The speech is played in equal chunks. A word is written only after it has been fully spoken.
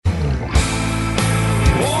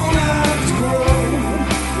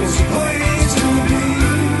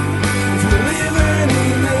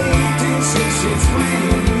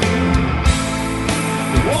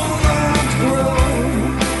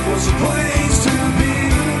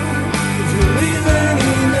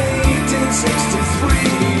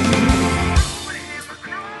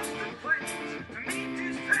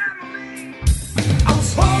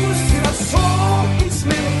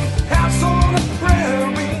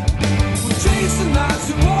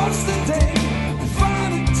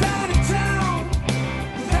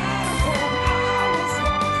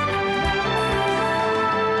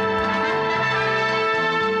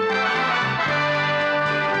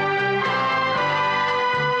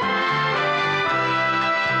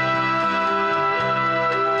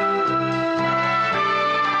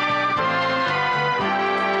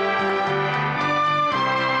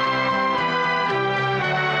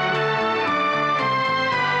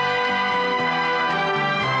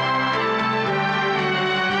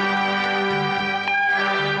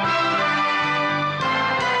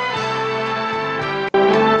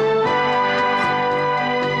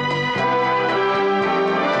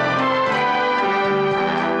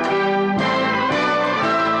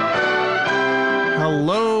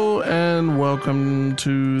welcome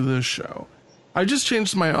to the show. I just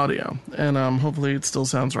changed my audio, and hopefully it still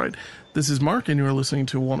sounds right. This is Mark, and you are listening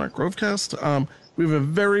to Walnut GroveCast. We have a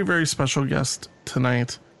very, very special guest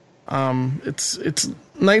tonight. It's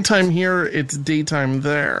nighttime here, it's daytime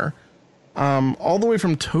there. All the way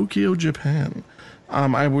from Tokyo, Japan.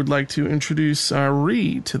 I would like to introduce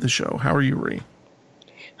Ree to the show. How are you, Ree?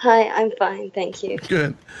 Hi, I'm fine, thank you.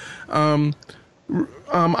 Good.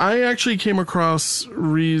 I actually came across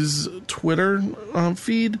Ree's Twitter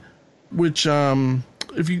feed, which,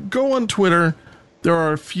 if you go on Twitter, there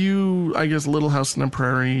are a few, I guess, Little House on the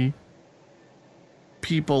Prairie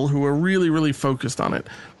people who are really, really focused on it.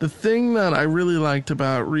 The thing that I really liked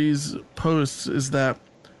about Ree's posts is that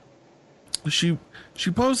she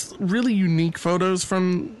posts really unique photos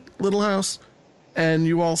from Little House, and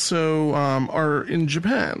you also are in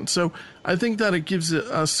Japan. So I think that it gives it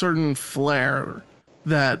a certain flair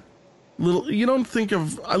that you don't think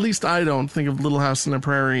of, at least I don't think of Little House on the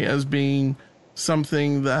Prairie as being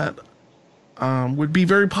something that would be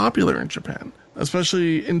very popular in Japan,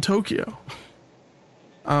 especially in Tokyo.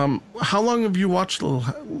 How long have you watched I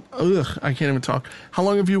can't even talk. How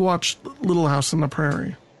long have you watched Little House on the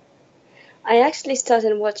Prairie? I actually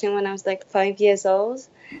started watching when I was like 5 years old,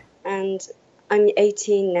 and I'm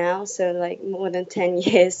 18 now, so like more than 10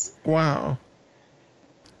 years. Wow.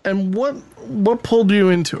 And what pulled you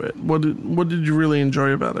into it? What did you really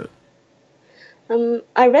enjoy about it?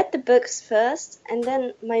 I read the books first, and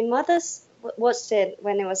then my mother watched it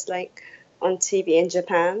when it was like on TV in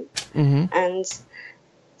Japan. Mm-hmm. And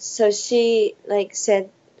so she like said,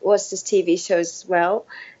 watch this TV shows as well.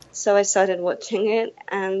 So I started watching it,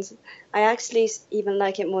 and I actually even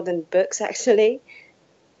like it more than books, actually.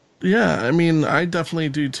 Yeah, I mean, I definitely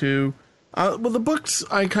do too. Well, the books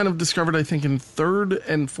I kind of discovered, I think, in 3rd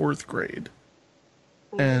and 4th grade.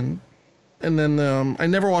 And then I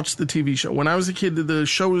never watched the TV show. When I was a kid, the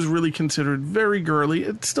show was really considered very girly.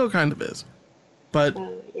 It still kind of is. But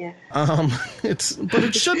yeah. But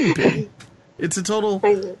it shouldn't be. It's a total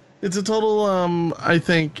I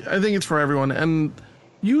think it's for everyone. And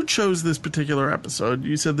you chose this particular episode.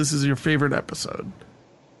 You said this is your favorite episode.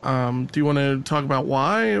 Do you want to talk about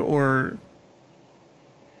why, or?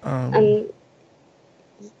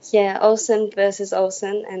 Yeah, Oleson versus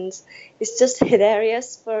Oleson, and it's just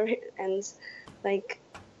hilarious and like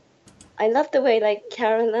I love the way like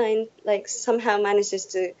Caroline like somehow manages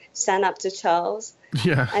to stand up to Charles.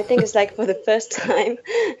 Yeah, I think it's like for the first time,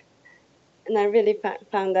 and I really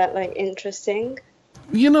found that like interesting.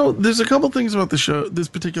 You know, there's a couple things about the show, this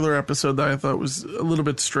particular episode, that I thought was a little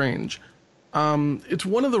bit strange. It's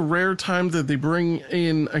one of the rare times that they bring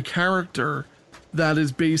in a character that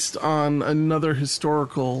is based on another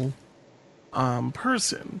historical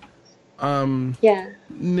person. Yeah.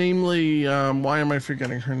 Namely, why am I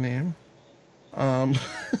forgetting her name? Her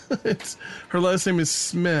last name is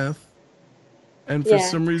Smith, and for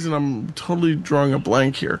some reason I'm totally drawing a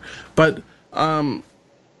blank here. But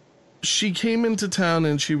she came into town,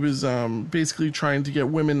 and she was basically trying to get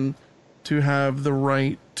women to have the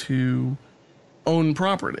right to own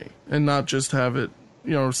property and not just have it,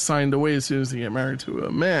 signed away as soon as they get married to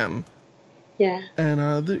a man. Yeah. And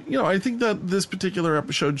I think that this particular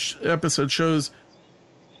episode shows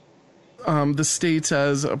the States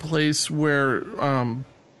as a place where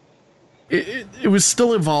it was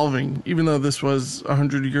still evolving, even though this was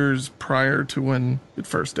 100 years prior to when it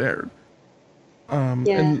first aired.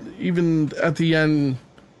 And even at the end,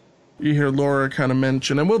 you hear Laura kind of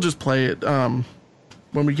mention, and we'll just play it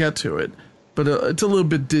when we get to it. But it's a little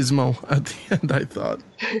bit dismal at the end, I thought.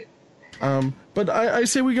 But I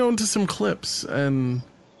say we go into some clips and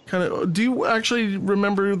kind of... Do you actually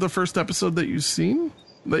remember the first episode that you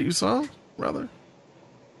saw, rather?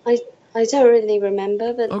 I don't really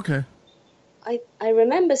remember, but... Okay. I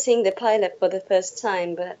remember seeing the pilot for the first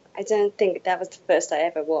time, but I don't think that was the first I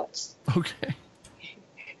ever watched. Okay.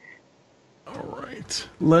 All right.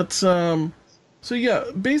 Let's... So yeah,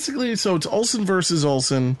 basically, so it's Oleson versus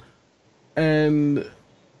Oleson. And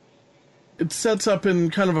it sets up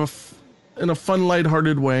in kind of in a fun,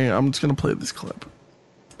 lighthearted way. I'm just going to play this clip.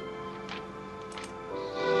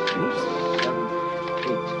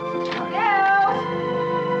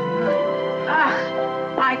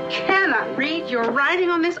 I cannot read your writing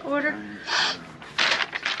on this order.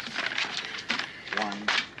 1,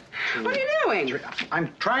 2, What are you doing? 3.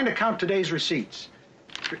 I'm trying to count today's receipts.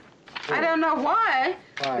 3, 4, I don't know why.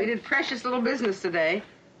 5. We did precious little business today.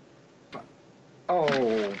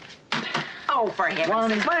 Oh. Oh, for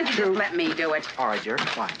heaven's sake, why don't you just let me do it? All right, dear,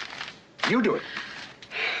 fine. You do it.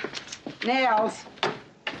 Nails.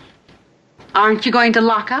 Aren't you going to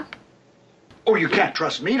lock up? Oh, you can't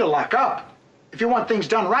trust me to lock up. If you want things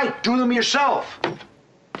done right, do them yourself.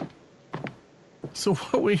 So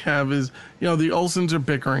what we have is, the Olesons are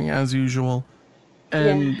bickering as usual.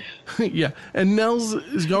 And yeah, and Nels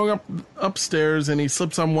is going upstairs and he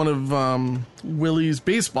slips on one of Willie's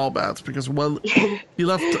baseball bats because he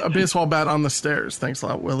left a baseball bat on the stairs. Thanks a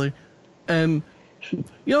lot, Willie. And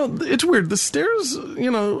it's weird. The stairs,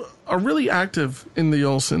 are really active in the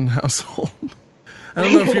Oleson household. I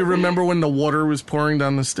don't know if you remember when the water was pouring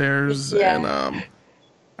down the stairs, and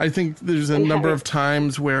I think there's a number of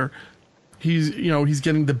times where he's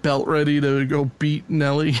getting the belt ready to go beat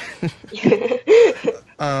Nellie.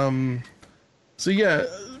 So yeah,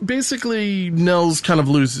 basically Nels kind of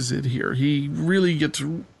loses it here. He really gets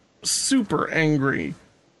super angry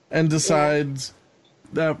and decides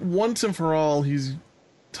that once and for all he's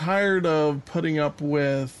tired of putting up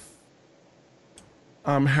with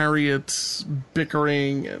Harriet's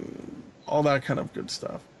bickering and all that kind of good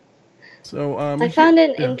stuff. So I found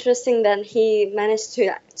it interesting that he managed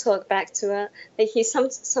to talk back to her. Like he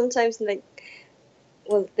sometimes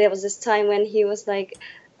there was this time when he was like,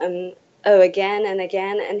 again and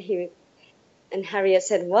again, and Harriet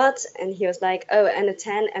said what, and he was like, oh, and a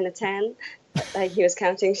 10 and a 10, like he was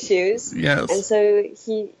counting shoes. Yes. And so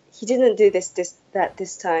he didn't do this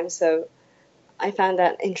time. So I found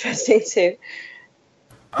that interesting too.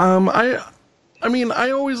 I mean,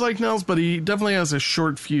 I always like Nels, but he definitely has a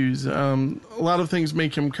short fuse. A lot of things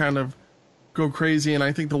make him kind of go crazy, and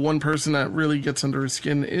I think the one person that really gets under his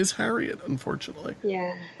skin is Harriet, unfortunately.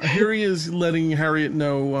 Yeah. Here he is letting Harriet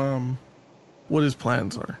know what his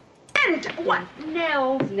plans are. And what?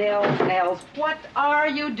 Nels, what are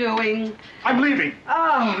you doing? I'm leaving.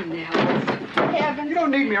 Oh, Nels. Heavens. You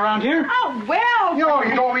don't need me around here. Oh, well. You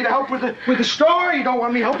don't want me to help with the store. You don't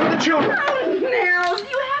want me to help with the children. Oh, Nels,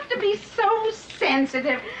 you have to be so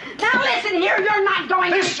sensitive. Now, listen here, you're not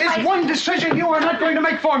going This to is one decision you are not going to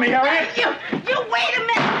make for me, Harriet. You wait a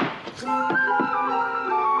minute.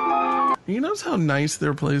 You notice how nice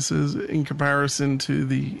their place is in comparison to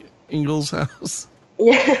the Ingalls house?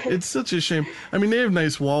 Yeah. It's such a shame. I mean, they have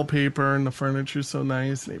nice wallpaper and the furniture's so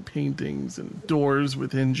nice. They have paintings and doors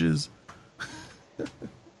with hinges. The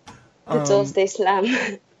doors they slam.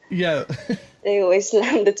 Yeah. They always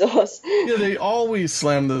slam the doors. Yeah, they always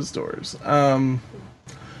slam those doors.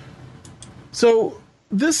 So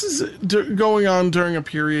this is going on during a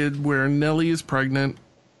period where Nellie is pregnant.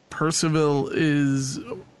 Percival is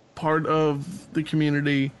part of the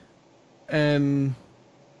community, and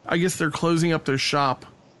I guess they're closing up their shop.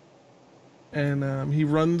 And he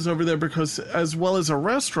runs over there because, as well as a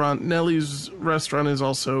restaurant, Nellie's restaurant is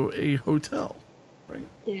also a hotel, right?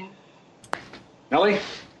 Yeah. Nellie?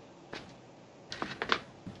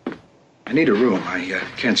 I need a room. I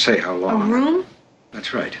can't say how long. A room?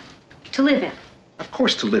 That's right. To live in. Of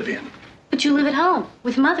course, to live in. But you live at home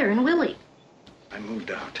with Mother and Willie. I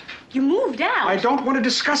moved out. You moved out? I don't want to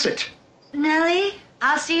discuss it. Nellie,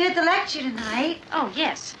 I'll see you at the lecture tonight. Oh,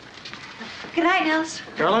 yes. Good night, Nels.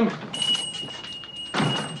 Carolyn?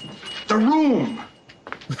 The room!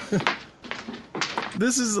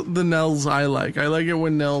 This is the Nels I like. I like it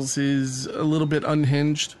when Nels is a little bit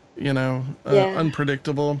unhinged,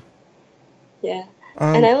 unpredictable. Yeah.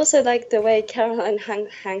 And I also like the way Caroline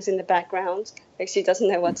hangs in the background. Like, she doesn't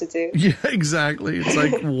know what to do. Yeah, exactly. It's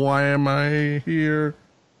like, why am I here?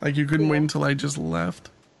 Like, you couldn't wait until I just left.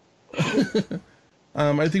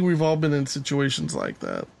 I think we've all been in situations like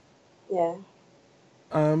that. Yeah.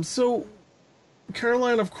 So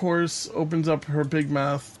Caroline, of course, opens up her big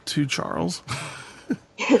mouth to Charles.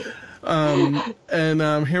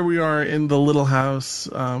 And here we are in the little house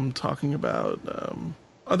talking about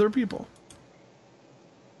other people.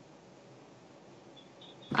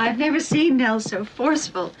 I've never seen Nels so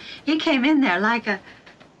forceful. He came in there like a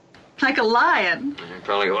lion. You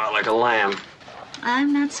probably go out like a lamb.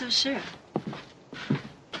 I'm not so sure.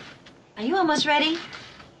 Are you almost ready?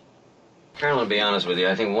 Carolyn, to be honest with you,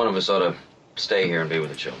 I think one of us ought to stay here and be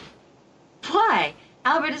with the children. Why?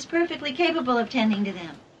 Albert is perfectly capable of tending to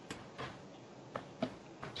them.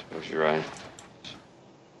 Suppose you're right.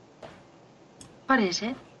 What is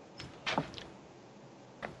it?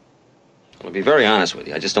 Well, to be very honest with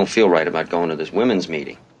you, I just don't feel right about going to this women's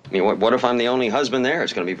meeting. I mean, what if I'm the only husband there?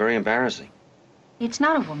 It's going to be very embarrassing. It's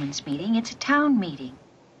not a women's meeting. It's a town meeting.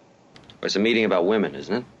 It's a meeting about women,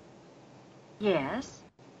 isn't it? Yes.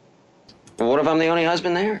 Well, what if I'm the only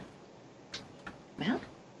husband there? Well,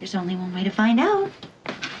 there's only one way to find out.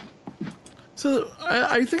 So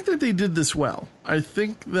I think that they did this well. I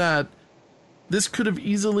think that this could have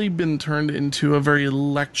easily been turned into a very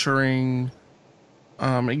lecturing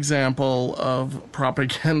example of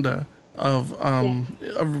propaganda of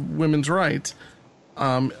women's rights.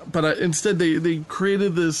 But instead they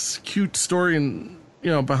created this cute story and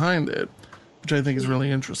behind it, which I think is really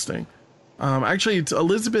interesting. Actually, it's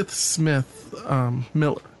Elizabeth Smith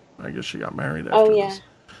Miller. I guess she got married after this.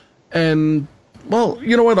 And, well,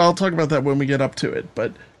 you know what? I'll talk about that when we get up to it.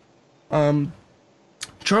 But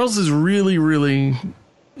Charles is really, really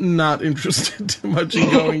not interested too much in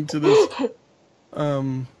going to this.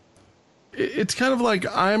 It's kind of like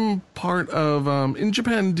I'm part of... in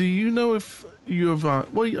Japan, do you know if you have...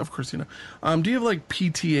 well, of course you know. Do you have, like,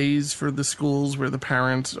 PTAs for the schools where the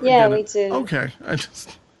parents... Yeah, we do. Okay. I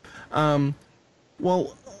just...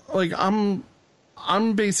 well, like, I'm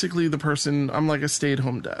basically the person... I'm like a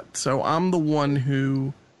stay-at-home dad. So I'm the one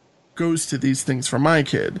who goes to these things for my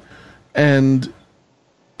kid. And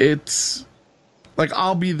it's... like,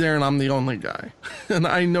 I'll be there and I'm the only guy. And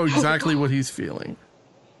I know exactly what he's feeling.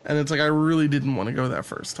 And it's like, I really didn't want to go that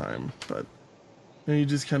first time. But you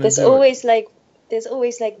just kind of There's always like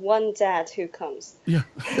one dad who comes. Yeah.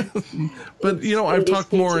 But, I've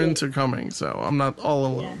talked more into coming, so I'm not all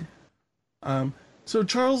alone. Yeah. So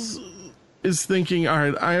Charles is thinking, all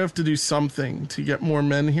right, I have to do something to get more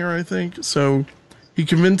men here, I think. So he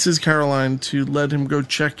convinces Caroline to let him go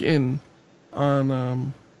check in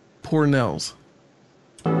on poor Nels.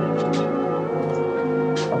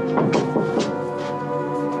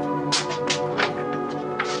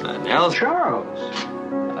 Nels? Charles.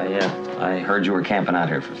 I heard you were camping out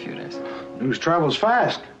here for a few days. News travels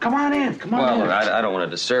fast. Come on in. Come on in. Well, look, I don't want to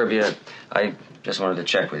disturb you. I just wanted to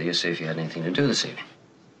check with you, see if you had anything to do this evening.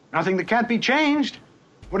 Nothing that can't be changed.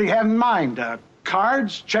 What do you have in mind?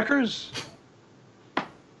 Cards? Checkers?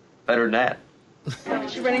 Better than that.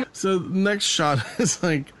 So the next shot is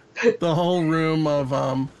like the whole room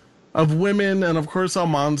of women, and of course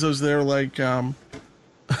Almanzo's there, like a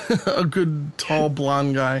good tall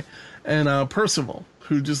blonde guy, and Percival,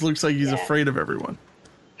 who just looks like he's afraid of everyone.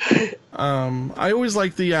 I always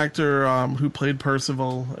liked the actor who played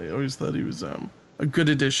Percival. I always thought he was a good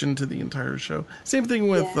addition to the entire show. Same thing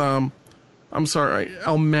with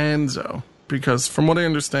Almanzo, because from what I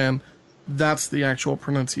understand, that's the actual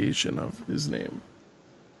pronunciation of his name.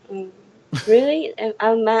 Really?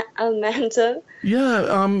 Almanzo?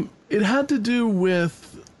 Yeah, it had to do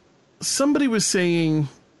with somebody was saying,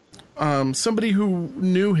 somebody who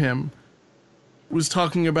knew him was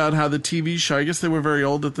talking about how the TV show, I guess they were very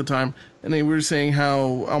old at the time, and they were saying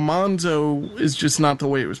how Almanzo is just not the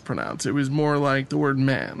way it was pronounced. It was more like the word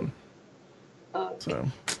man. Oh.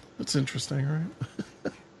 So, that's interesting,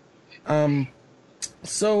 right?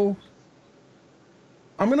 So,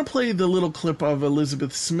 I'm going to play the little clip of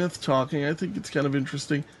Elizabeth Smith talking. I think it's kind of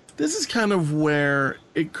interesting. This is kind of where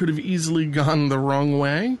it could have easily gone the wrong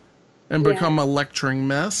way and become a lecturing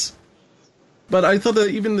mess. But I thought that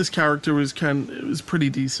even this character was pretty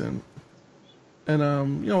decent. And,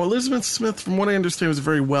 Elizabeth Smith, from what I understand, was a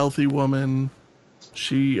very wealthy woman.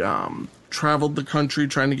 She traveled the country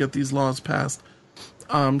trying to get these laws passed.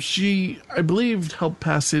 She, I believe, helped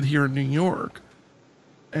pass it here in New York.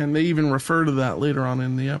 And they even refer to that later on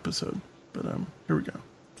in the episode. But here we go.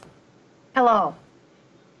 Hello.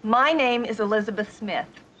 My name is Elizabeth Smith.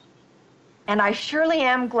 And I surely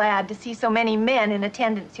am glad to see so many men in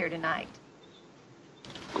attendance here tonight.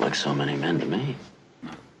 Like so many men to me.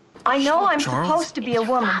 I know I'm Charles? supposed to be a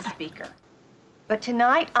woman speaker. But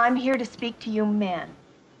tonight I'm here to speak to you men.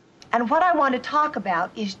 And what I want to talk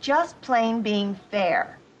about is just plain being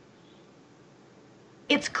fair.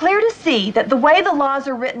 It's clear to see that the way the laws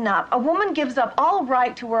are written up, a woman gives up all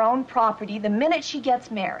right to her own property the minute she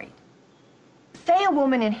gets married. Say a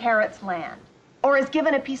woman inherits land, or is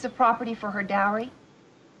given a piece of property for her dowry.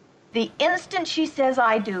 The instant she says,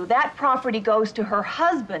 I do, that property goes to her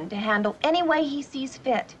husband to handle any way he sees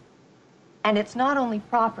fit. And it's not only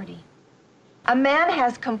property. A man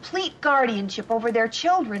has complete guardianship over their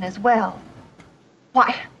children as well.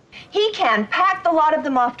 Why, he can pack the lot of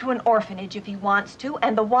them off to an orphanage if he wants to,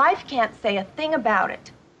 and the wife can't say a thing about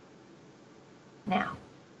it. Now,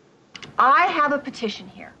 I have a petition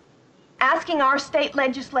here, asking our state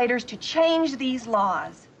legislators to change these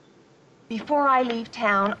laws. Before I leave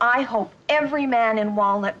town, I hope every man in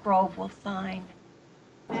Walnut Grove will sign.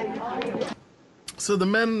 So the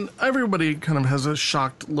men, everybody kind of has a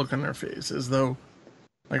shocked look on their face, as though,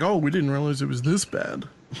 like, oh, we didn't realize it was this bad.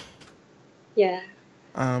 Yeah.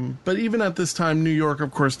 But even at this time, New York,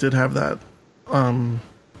 of course, did have that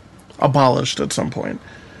abolished at some point.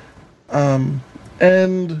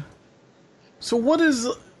 And so what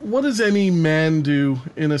does any man do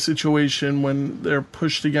in a situation when they're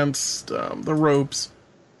pushed against the ropes?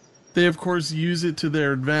 They, of course, use it to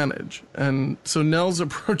their advantage. And so Nels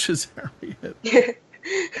approaches Harriet.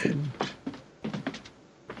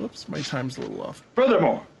 Whoops, my time's a little off.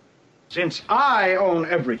 Furthermore, since I own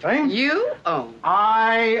everything,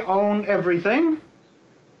 I own everything,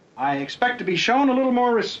 I expect to be shown a little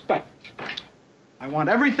more respect. I want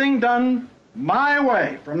everything done my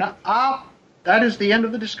way from now up. That is the end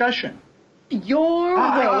of the discussion. Your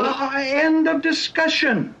way. End of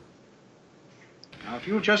discussion. Now, if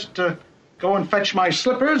you'll just go and fetch my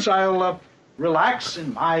slippers, I'll relax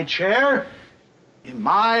in my chair in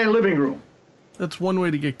my living room. That's one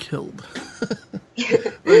way to get killed.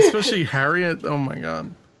 Especially Harriet. Oh my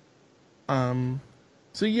god.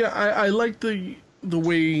 So yeah, I like the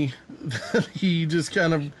way that he just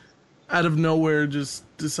kind of out of nowhere just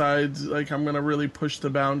decides, like, I'm gonna really push the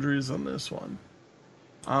boundaries on this one.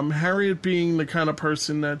 Harriet, being the kind of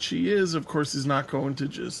person that she is, of course, is not going to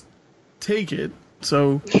just take it.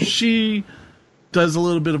 So she does a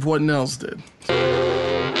little bit of what Nels did.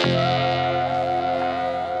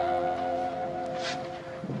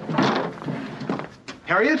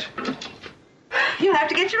 Harriet? You'll have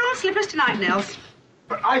to get your own slippers tonight, Nels.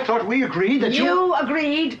 But I thought we agreed that You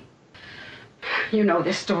agreed. You know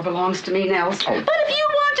this store belongs to me, Nels. Oh. But if you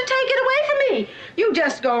want to take it away from me, you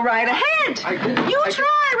just go right ahead. You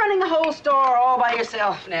try running the whole store all by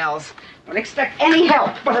yourself, Nels. Don't expect any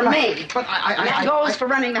help from me. But That goes for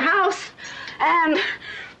running the house and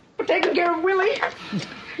for taking care of Willie.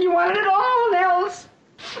 You wanted it all, Nels.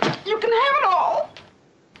 You can have it all.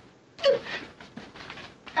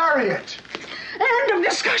 Harriet! End of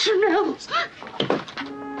discussion, Nels.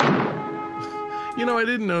 You know, I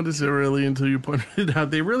didn't notice it really until you pointed it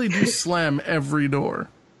out. They really do slam every door.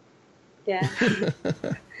 Yeah.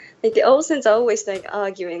 Like the Olsons are always like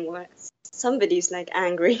arguing where somebody's like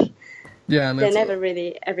angry. Yeah, and They're never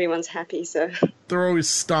really everyone's happy, so they're always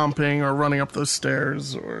stomping or running up those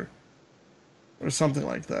stairs or something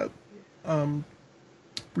like that.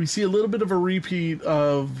 We see a little bit of a repeat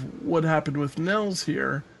of what happened with Nels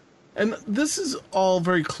here. And this is all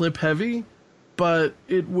very clip heavy, but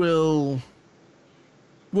it will...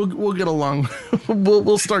 We'll get along.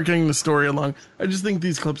 we'll start getting the story along. I just think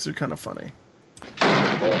these clips are kind of funny.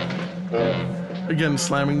 Again,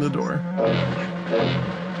 slamming the door.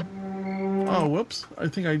 Oh, whoops. I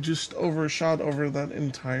think I just overshot over that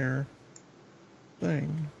entire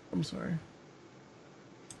thing. I'm sorry.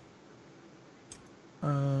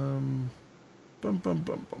 Bum, bum, bum,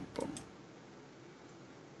 bum, bum.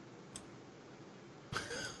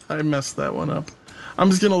 I messed that one up. I'm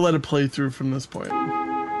just going to let it play through from this point.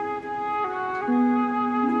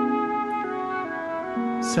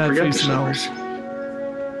 Sad face Nels.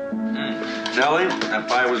 Nellie, that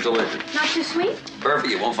pie was delicious. Not too sweet?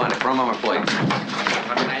 Perfect. You won't find a crumb on my plate.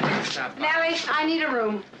 Nellie, I need a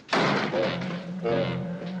room.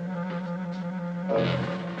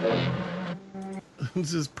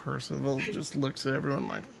 This is Percival just looks at everyone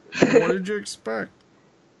like, what did you expect?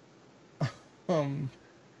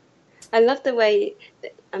 I love the way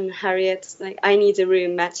Harriet's like, I need a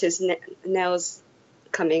room matches Nels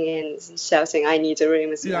coming in and shouting, I need a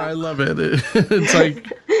room as well. Yeah, I love it. It's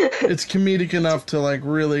like, it's comedic enough to like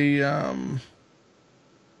really, I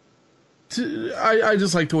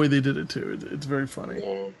just like the way they did it too. It's very funny.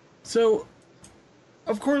 Yeah. So,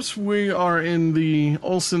 of course, we are in the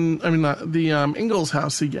Ingalls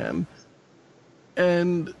house again.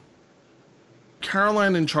 And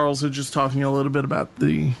Caroline and Charles are just talking a little bit about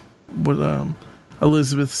what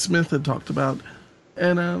Elizabeth Smith had talked about.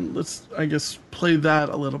 And let's, I guess, play that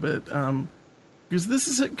a little bit. Because this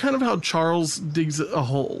is kind of how Charles digs a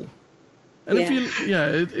hole. And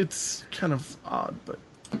it's kind of odd, but...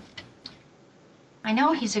 I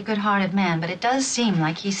know he's a good-hearted man, but it does seem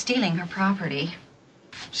like he's stealing her property.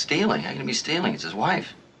 Stealing? How can he be stealing? It's his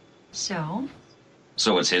wife. So?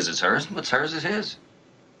 So it's his, it's hers? What's hers is his.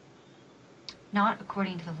 Not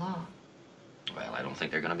according to the law. Well, I don't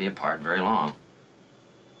think they're going to be apart very long.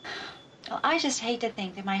 Well, I just hate to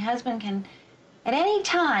think that my husband can, at any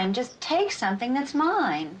time, just take something that's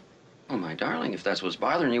mine. Oh, my darling, if that's what's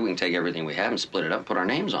bothering you, we can take everything we have and split it up and put our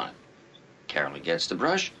names on it. Carolyn gets the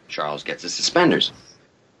brush, Charles gets the suspenders.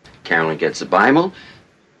 Carolyn gets the Bible.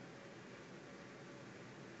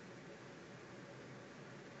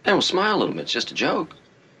 And we'll smile a little bit, it's just a joke.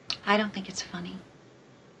 I don't think it's funny.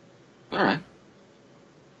 All right.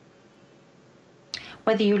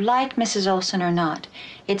 Whether you like Mrs. Oleson or not,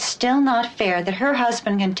 it's still not fair that her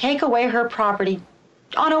husband can take away her property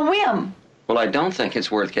on a whim. Well, I don't think it's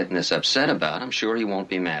worth getting this upset about. I'm sure he won't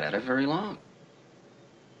be mad at it very long.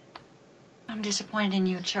 I'm disappointed in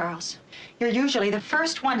you, Charles. You're usually the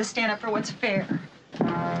first one to stand up for what's fair.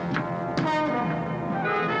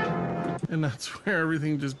 And that's where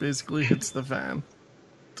everything just basically hits the fan.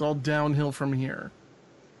 It's all downhill from here.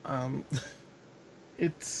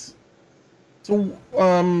 It's so.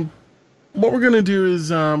 What we're gonna do is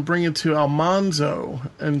bring it to Almanzo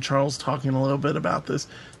and Charles talking a little bit about this.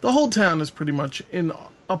 The whole town is pretty much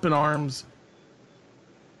up in arms.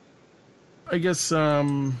 I guess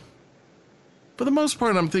for the most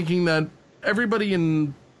part, I'm thinking that everybody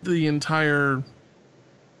in the entire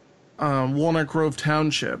Walnut Grove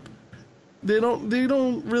Township, they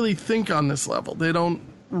don't really think on this level. They don't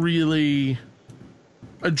really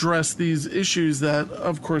address these issues that,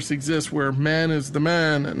 of course, exist, where man is the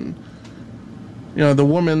man and the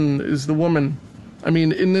woman is the woman. I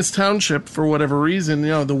mean, in this township, for whatever reason,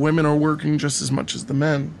 the women are working just as much as the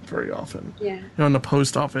men very often. Yeah. In the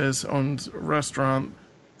post office, owns a restaurant,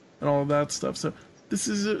 and all of that stuff. So this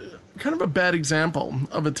is kind of a bad example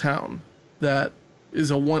of a town that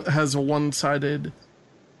has a one-sided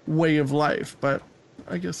way of life. But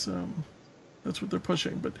I guess that's what they're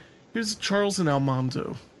pushing. But here's Charles and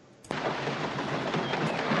Almanzo.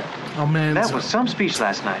 That was some speech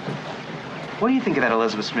last night. What do you think of that,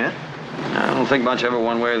 Elizabeth Smith? I don't think much of it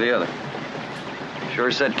one way or the other.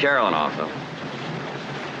 Sure set Carolyn off, though.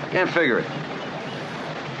 I can't figure it.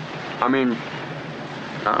 I mean,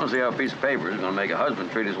 I don't see how a piece of paper is going to make a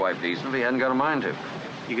husband treat his wife decent if he hadn't got a mind to.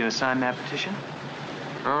 You gonna sign that petition?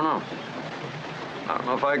 I don't know. I don't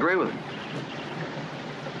know if I agree with it.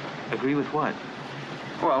 Agree with what?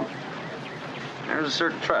 Well, there's a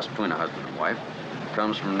certain trust between a husband and wife. It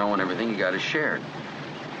comes from knowing everything you got is shared.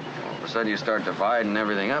 All of a sudden you start dividing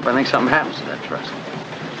everything up, I think something happens to that trust.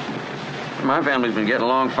 My family's been getting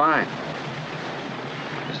along fine.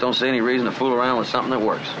 Just don't see any reason to fool around with something that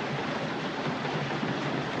works.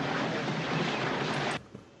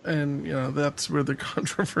 And, that's where the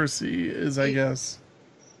controversy is, I guess.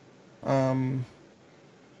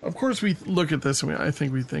 Of course, we look at this and I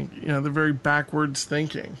think they're very backwards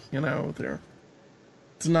thinking.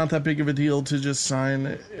 It's not that big of a deal to just sign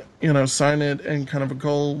it and kind of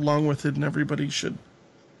go along with it, and everybody should,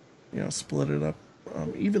 split it up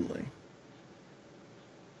evenly.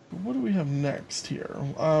 What do we have next here?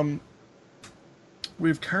 We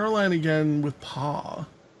have Caroline again with Pa.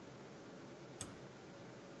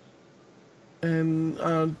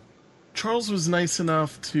 And Charles was nice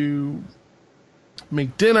enough to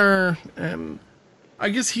make dinner, and I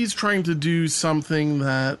guess he's trying to do something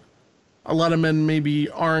that a lot of men maybe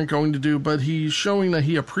aren't going to do, but he's showing that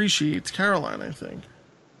he appreciates Caroline, I think.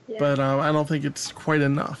 Yeah. But I don't think it's quite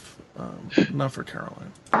enough. Enough for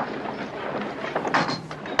Caroline.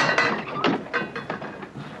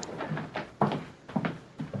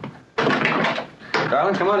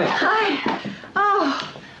 Darling, come on in. Hi.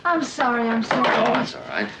 Oh, I'm sorry. Oh, that's all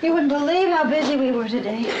right. You wouldn't believe how busy we were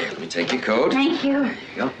today. Let me take your coat. Thank you. There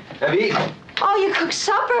you go. Have you eaten? Oh, you cooked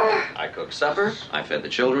supper. I cooked supper. I fed the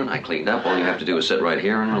children. I cleaned up. All you have to do is sit right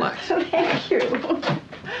here and relax. Thank you.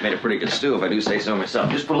 Made a pretty good stew, if I do say so myself.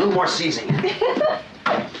 Just put a little more seasoning.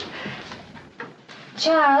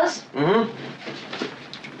 Charles. Mm-hmm.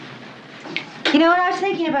 You know what I was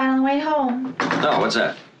thinking about on the way home? Oh, what's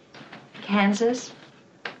that? Kansas.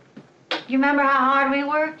 You remember how hard we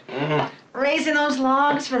worked? Mm-hmm. Raising those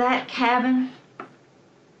logs for that cabin.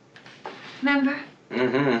 Remember?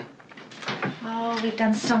 Mm-hmm. Oh, we've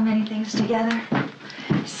done so many things together.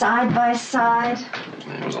 Side by side.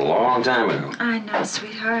 It was a long time ago. I know,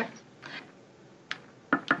 sweetheart.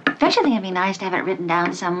 Don't you think it'd be nice to have it written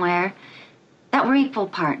down somewhere that we're equal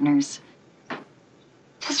partners?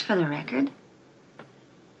 Just for the record.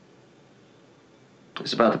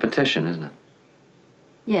 It's about the petition, isn't it?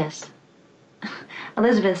 Yes.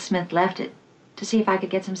 Elizabeth Smith left it to see if I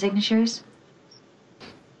could get some signatures.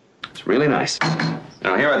 It's really nice.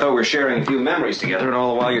 Now, here I thought we were sharing a few memories together, and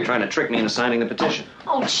all the while you're trying to trick me into signing the petition.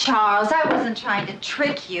 Oh, Charles, I wasn't trying to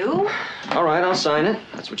trick you. All right, I'll sign it.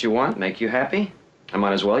 That's what you want. Make you happy. I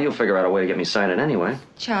might as well. You'll figure out a way to get me signed it anyway.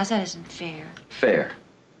 Charles, that isn't fair. Fair.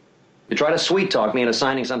 You try to sweet-talk me into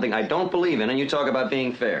signing something I don't believe in, and you talk about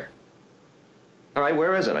being fair. All right,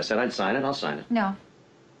 where is it? I said I'd sign it. I'll sign it. No.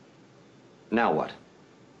 Now what?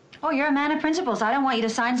 Oh, you're a man of principles. I don't want you to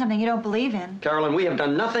sign something you don't believe in. Carolyn, we have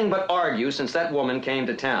done nothing but argue since that woman came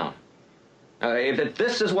to town. If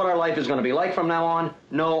this is what our life is going to be like from now on,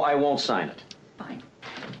 no, I won't sign it. Fine.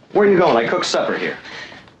 Where are you going? I cooked supper here.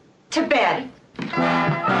 To bed.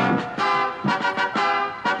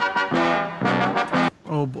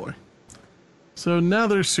 Oh, boy. So now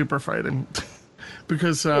they're super fighting.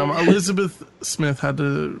 Because Elizabeth Smith had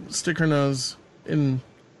to stick her nose into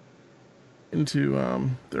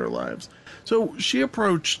their lives. So she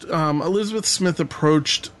approached, Elizabeth Smith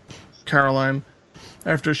approached Caroline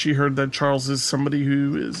after she heard that Charles is somebody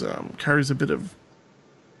who is carries a bit of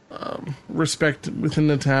respect within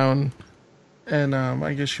the town. And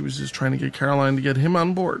I guess she was just trying to get Caroline to get him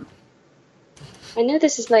on board. I know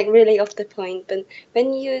this is like really off the point, but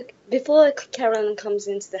before Caroline comes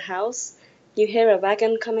into the house, you hear a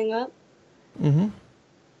wagon coming up. Mm-hmm.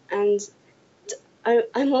 And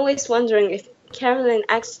I'm always wondering if Caroline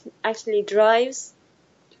actually drives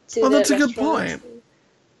to the that's a good restaurant.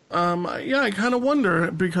 point. Yeah, I kind of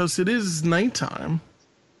wonder, because it is nighttime.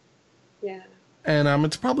 Yeah. And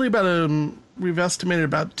it's probably about we've estimated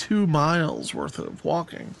about 2 miles worth of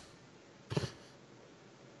walking.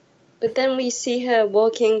 But then we see her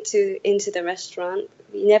walking into the restaurant.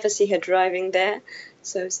 We never see her driving there.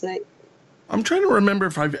 So it's like... I'm trying to remember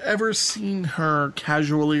if I've ever seen her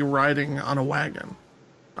casually riding on a wagon.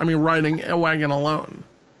 I mean, riding a wagon alone.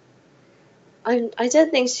 I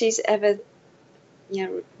don't think she's ever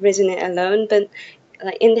ridden it alone, but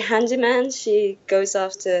like in The Handyman, she goes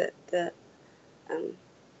after the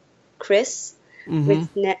Chris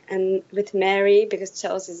with Mary because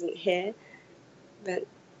Charles isn't here. But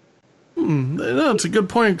no, it's a good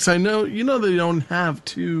point, because I know they don't have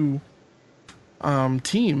 2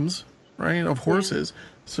 teams, right, of horses. Yeah.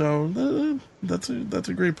 So that's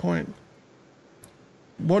a great point.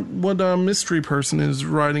 What mystery person is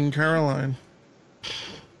riding Caroline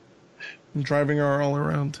and driving her all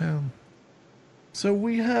around town? So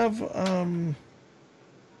we have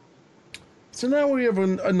so now we have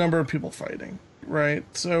a number of people fighting, right?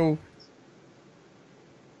 So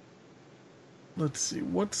let's see,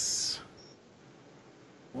 what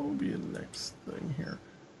will be the next thing here?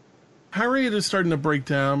 Harriet is starting to break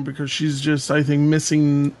down because she's just, I think,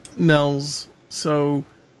 missing Nels. So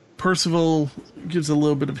Percival gives a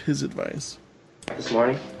little bit of his advice. This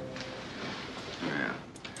morning? Yeah.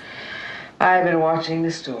 I've been watching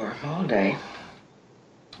the store all day.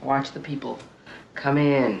 Watch the people come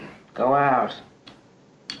in, go out.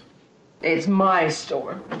 It's my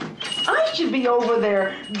store. I should be over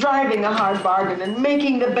there driving a hard bargain and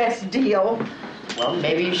making the best deal. Well,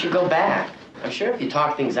 maybe you should go back. I'm sure if you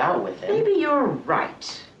talk things out with him. Maybe you're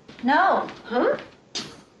right. No. Huh?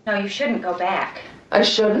 No, you shouldn't go back. I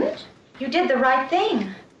shouldn't? You did the right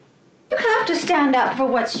thing. You have to stand up for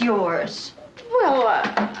what's yours. Well,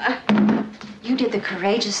 You did the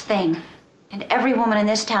courageous thing, and every woman in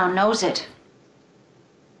this town knows it.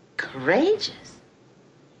 Courageous?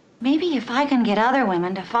 Maybe if I can get other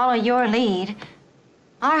women to follow your lead,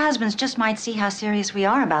 our husbands just might see how serious we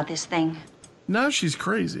are about this thing. Now she's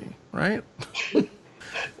crazy, right?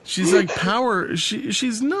 She's like power.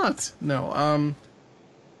 She's nuts. No,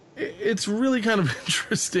 it's really kind of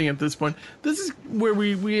interesting at this point. This is where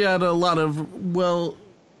we had a lot of well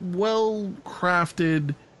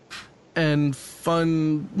crafted and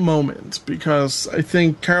fun moments, because I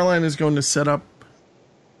think Caroline is going to set up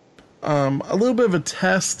a little bit of a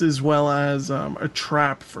test as well as a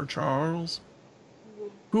trap for Charles,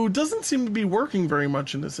 who doesn't seem to be working very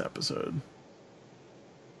much in this episode.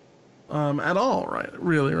 At all, right?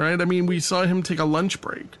 Really, right? I mean, we saw him take a lunch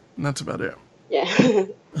break, and that's about it. Yeah.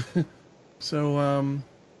 So,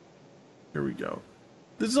 here we go.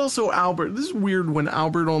 This is also Albert. This is weird when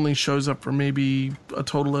Albert only shows up for maybe a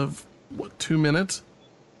total of, 2 minutes?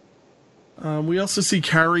 We also see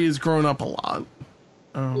Carrie has grown up a lot.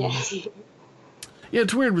 Yeah,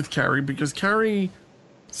 it's weird with Carrie, because Carrie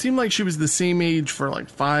seemed like she was the same age for like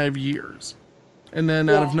 5 years. And then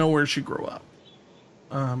out of nowhere, she grew up.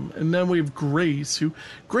 And then we have Grace,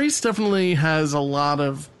 Grace definitely has a lot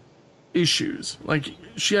of issues. Like,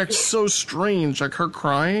 she acts so strange. Like, her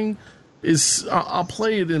crying is, I'll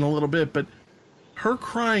play it in a little bit, but her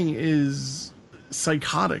crying is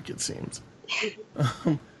psychotic, it seems.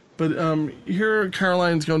 But here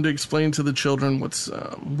Caroline's going to explain to the children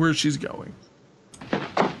where she's going.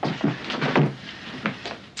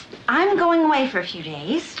 I'm going away for a few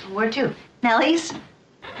days. Where to? Nellie's.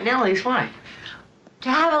 Nellie's, why? To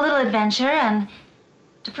have a little adventure and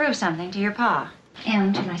to prove something to your pa.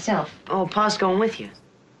 And to myself. Oh, Pa's going with you.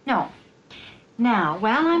 No. Now,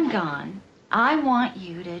 while I'm gone, I want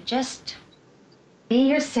you to just be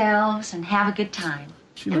yourselves and have a good time.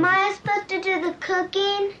 Am I supposed to do the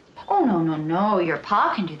cooking? Oh, no. Your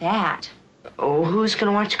pa can do that. Oh, who's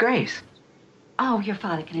going to watch Grace? Oh, your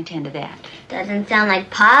father can attend to that. Doesn't sound like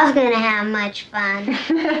Pa's gonna have much fun.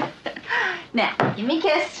 Now, give me a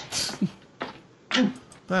kiss.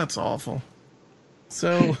 That's awful.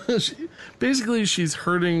 So, basically, she's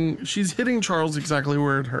hitting Charles exactly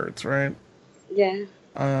where it hurts, right? Yeah.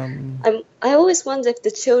 I always wonder if the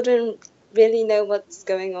children really know what's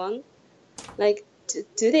going on. Like,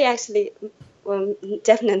 do they actually? Well,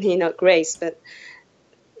 definitely not Grace, but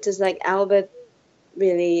does like Albert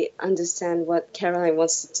really understand what Caroline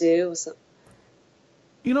wants to do. So,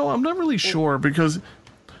 I'm not really sure because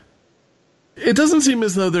it doesn't seem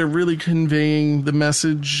as though they're really conveying the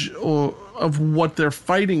message of what they're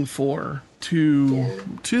fighting for to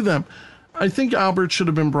them. I think Albert should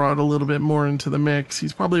have been brought a little bit more into the mix.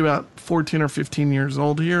 He's probably about 14 or 15 years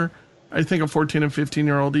old here. I think a 14 and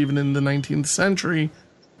 15-year-old, even in the 19th century,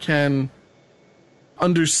 can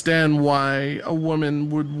understand why a woman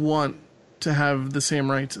would want to have the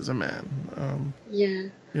same rights as a man.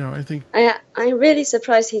 I think... I'm really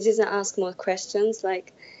surprised he didn't ask more questions.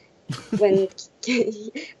 Like, when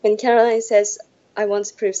Caroline says, I want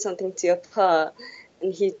to prove something to your pa,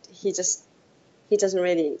 and he doesn't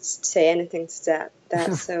really say anything to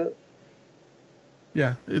that so...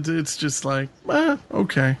 Yeah, it's just like,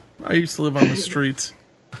 okay. I used to live on the streets,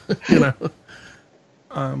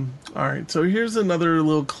 all right, so here's another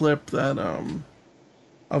little clip that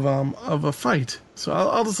of a fight. So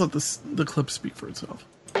I'll just let the clip speak for itself.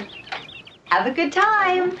 Have a good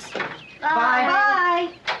time.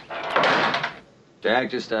 Bye.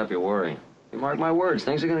 Jack, just stop your worrying. You mark my words,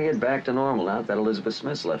 things are going to get back to normal now that Elizabeth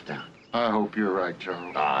Smith's left town. I hope you're right,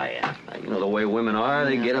 Charles. Ah, yeah. You know the way women are.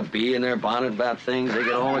 They get a bee in their bonnet about things. They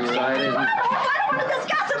get all excited. I don't want to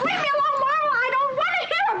discuss it. Leave me alone, Laurel. I don't want to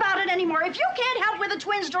hear about it anymore. If you can't help with the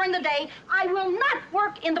twins during the day, I will not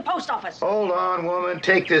work in the post office. Hold on, woman.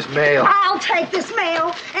 Take this mail. I'll take this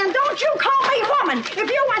mail. And don't you call me woman. If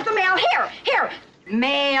you want the mail, here.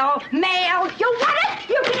 Mail. You want it?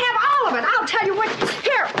 You can have all of it. I'll tell you what.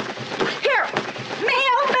 Here.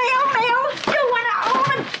 Mail. You want to own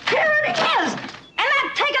it? Here it is. And then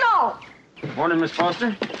take it all. Morning, Miss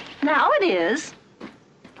Foster. Now it is.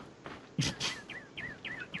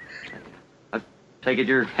 I take it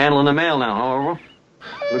you're handling the mail now, huh, Orville?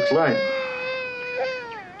 Looks like.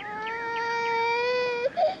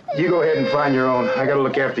 You go ahead and find your own. I gotta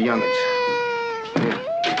look after young'uns.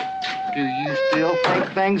 Do you still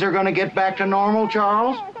think things are gonna get back to normal,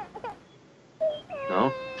 Charles?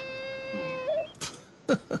 No.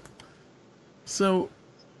 So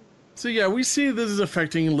yeah, we see this is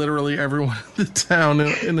affecting literally everyone in the town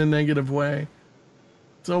in a negative way.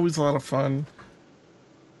 It's always a lot of fun.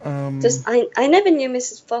 I never knew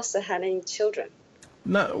Mrs. Foster had any children.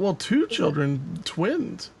 Two children,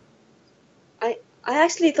 twins. I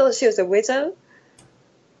actually thought she was a widow.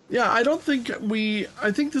 Yeah, I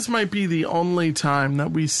think this might be the only time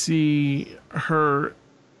that we see her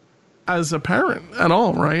as a parent at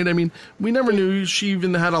all, right? I mean, we never knew she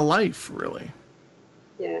even had a life, really.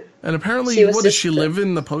 Yeah. And apparently, does she live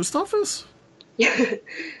in the post office? Yeah.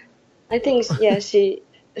 I think, she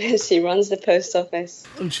runs the post office.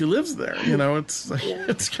 And she lives there,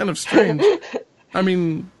 it's kind of strange. I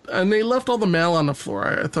mean, and they left all the mail on the floor.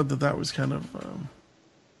 I thought that was kind of...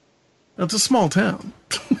 it's a small town.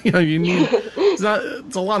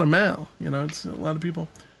 It's a lot of mail, it's a lot of people.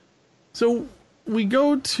 So we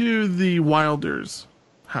go to the Wilder's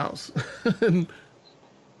house. And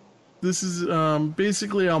this is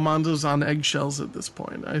basically Almanzo's on eggshells at this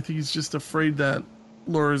point. I think he's just afraid that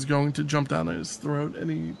Laura's going to jump down his throat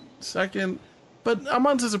any second. But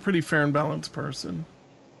Almanzo's a pretty fair and balanced person.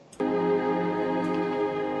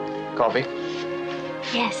 Coffee?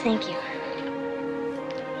 Yes, thank you.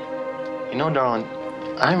 You know, darling,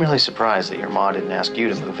 I'm really surprised that your ma didn't ask you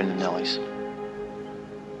to move into Nellie's.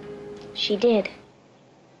 She did.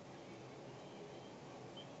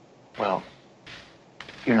 Well,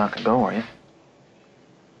 you're not gonna go, are you?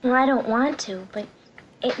 Well, I don't want to, but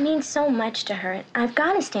it means so much to her. I've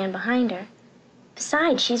got to stand behind her.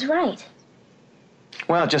 Besides, she's right.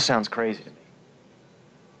 Well, it just sounds crazy to me.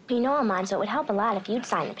 You know, Almanzo, it would help a lot if you'd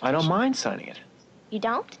sign the petition. I don't mind signing it. You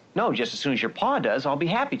don't? No, just as soon as your pa does, I'll be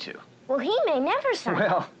happy to. Well, he may never sign it.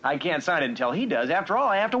 Well, I can't sign it until he does. After all,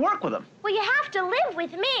 I have to work with him. Well, you have to live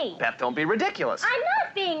with me. Beth, don't be ridiculous. I'm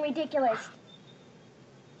not being ridiculous.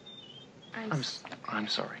 I'm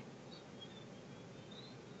sorry.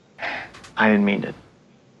 I didn't mean it.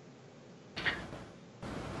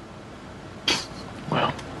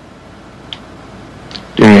 Well,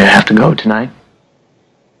 do you have to go tonight?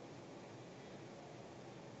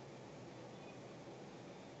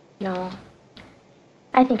 No.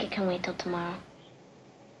 I think it can wait till tomorrow.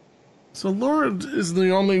 So Laura is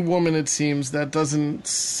the only woman, it seems, that doesn't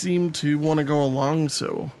seem to want to go along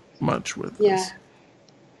so much with this.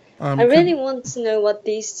 I really want to know what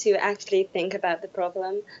these two actually think about the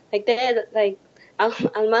problem. Like, they're like,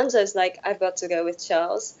 Almanzo's like, I've got to go with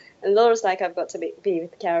Charles, and Laura's like, I've got to be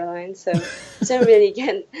with Caroline. So I don't really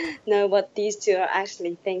know what these two are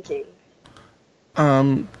actually thinking.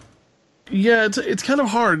 Yeah, it's kind of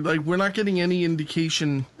hard. Like, we're not getting any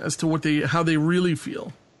indication as to how they really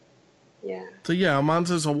feel. Yeah. So yeah,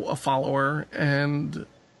 Amanda's a follower, and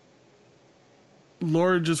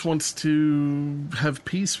Laura just wants to have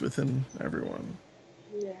peace within everyone.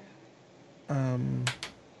 Yeah. All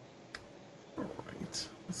right.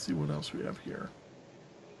 Let's see what else we have here.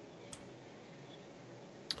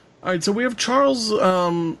 All right, so we have Charles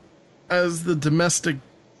as the domestic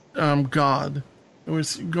god, and we're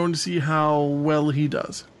going to see how well he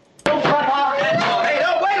does. Hey,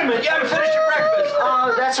 no, wait a minute. You haven't finished your breakfast.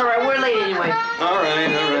 Oh, that's all right. We're late anyway. All right.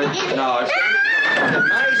 No, it's a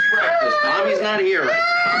nice breakfast. Mommy's not here right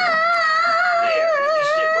now. There,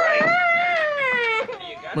 just sit right.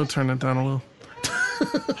 I'm going to turn it down a little.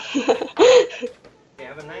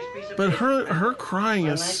 But her crying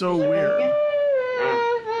is so weird.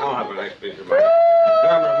 I'll have a nice piece of bread.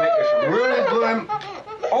 I'm going to make you some really good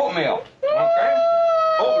oatmeal. Okay?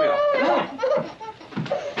 Oatmeal.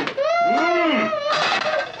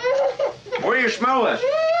 Where do you smell this?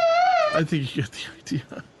 I think you get the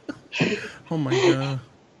idea. Oh my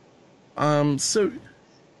god. So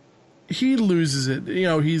he loses it. You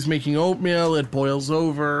know, he's making oatmeal, it boils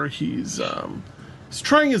over. He's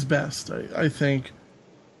trying his best, I think.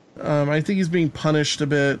 I think he's being punished a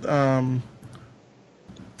bit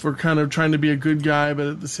for kind of trying to be a good guy, but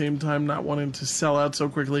at the same time not wanting to sell out so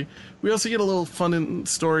quickly. We also get a little fun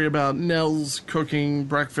story about Nels cooking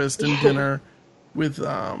breakfast and dinner with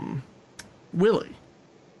Willie,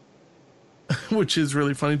 which is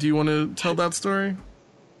really funny. Do you want to tell that story?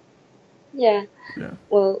 Yeah. Yeah.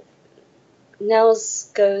 Well,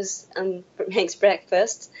 Nels goes makes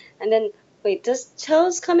breakfast, and then wait, does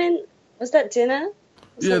Charles come in? Was that dinner?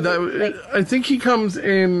 Yeah, I think he comes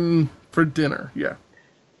in for dinner. Yeah.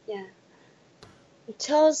 Yeah.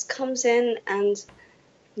 Charles comes in, and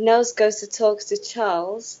Nels goes to talk to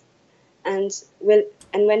Charles, and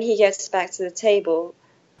when he gets back to the table,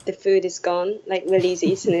 the food is gone. Like, Willie's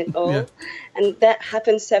eaten it all. Yeah. And that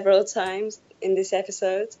happens several times in this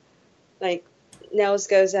episode. Like, Nels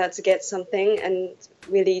goes out to get something, and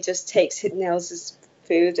Willie just takes Nels'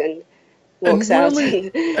 food and walks out.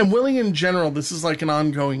 And Willie in general, this is like an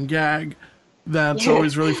ongoing gag that's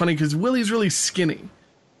always really funny, because Willie's really skinny.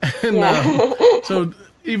 And so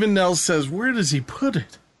even Nels says, where does he put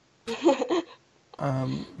it?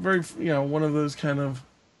 Very, one of those kind of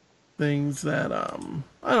things that,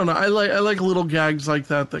 I don't know. I like little gags like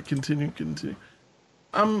that continue.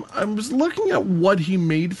 I was looking at what he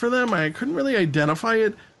made for them. I couldn't really identify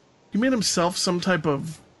it. He made himself some type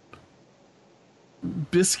of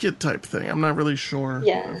biscuit type thing. I'm not really sure.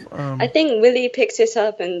 Yeah. I think Willie picked it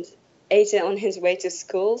up and ate it on his way to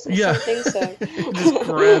school or something. So he just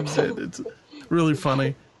grabs it. It's really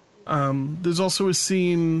funny. There's also a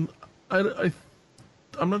scene, I'm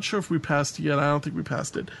not sure if we passed it yet. I don't think we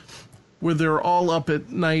passed it. Where they're all up at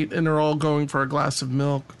night and they're all going for a glass of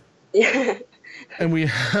milk. Yeah. And we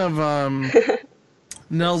have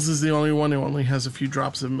Nels is the only one who only has a few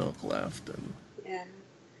drops of milk left. And yeah.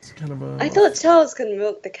 It's kind of I thought Charles could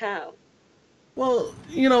milk the cow. Well,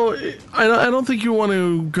 I don't think you want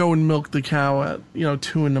to go and milk the cow at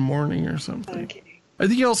 2 a.m. or something. Okay. I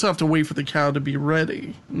think you also have to wait for the cow to be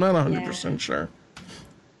ready. I'm not 100% sure.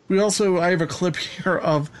 I have a clip here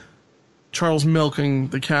of Charles milking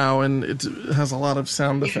the cow, and it has a lot of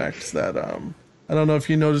sound effects that, I don't know if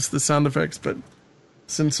you noticed the sound effects, but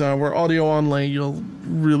since we're audio only, you'll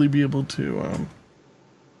really be able to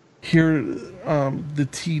hear the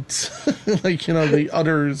teats, the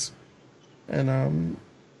udders, and,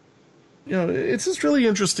 it's just really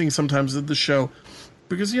interesting sometimes at the show,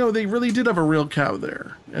 because, they really did have a real cow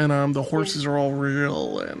there, and the horses are all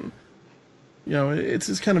real, and, it's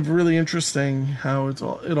just kind of really interesting how it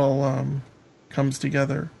all comes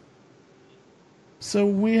together. So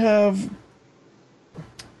we have,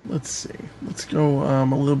 let's see, let's go a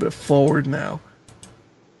little bit forward now.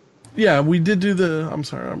 Yeah, we did do I'm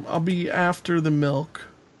sorry, I'll be after the milk.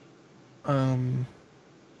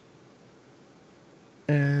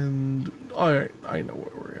 And, alright, I know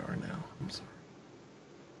where we are now. I'm sorry.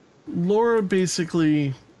 Laura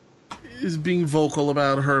basically is being vocal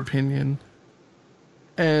about her opinion,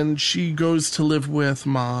 and she goes to live with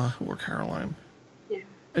Ma, or Caroline. Yeah.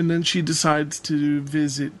 And then she decides to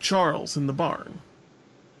visit Charles in the barn.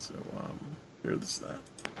 So, here's that.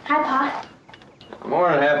 Hi, Pa. Good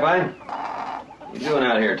morning, Halfine. What you doing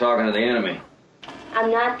out here talking to the enemy?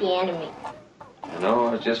 I'm not the enemy. I know,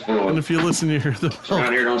 I was just feeling. And if you listen, you hear the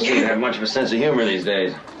around here don't seem to have much of a sense of humor these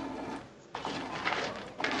days.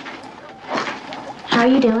 How are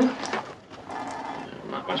you doing?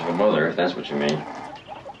 Not much of a mother, if that's what you mean.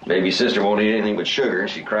 Baby sister won't eat anything but sugar.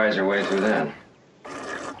 She cries her way through that.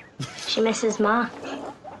 She misses Ma.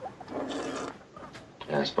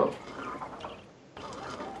 Yeah, I suppose.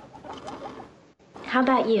 How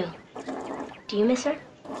about you? Do you miss her?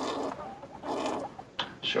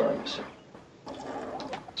 Sure, I miss her.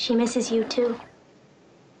 She misses you, too.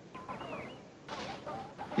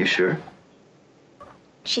 You sure?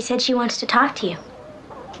 She said she wants to talk to you.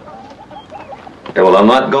 Yeah, well, I'm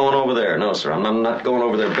not going over there. No, sir. I'm not going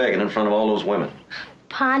over there begging in front of all those women.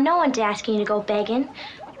 Pa, no one's asking you to go begging.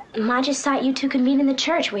 Ma just thought you two could meet in the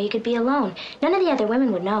church where you could be alone. None of the other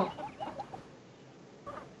women would know.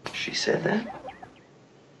 She said that?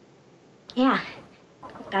 Yeah.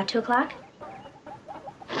 About 2 o'clock?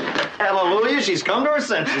 Hallelujah, she's come to her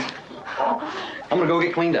senses. I'm gonna go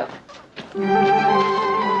get cleaned up.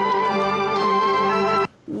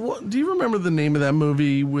 What, do you remember the name of that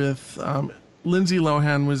movie with Lindsay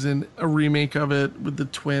Lohan was in a remake of it with the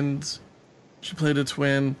twins? She played a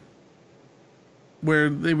twin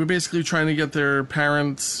where they were basically trying to get their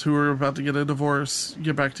parents who were about to get a divorce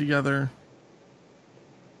get back together.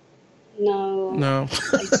 No.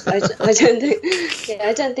 I don't think. Yeah,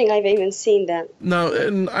 I don't think I've even seen that. No,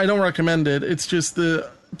 and I don't recommend it. It's just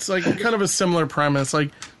it's like kind of a similar premise.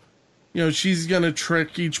 Like, you know, she's gonna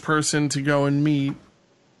trick each person to go and meet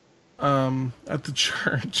at the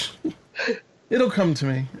church. It'll come to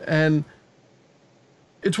me. And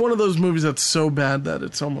it's one of those movies that's so bad that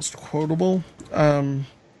it's almost quotable. So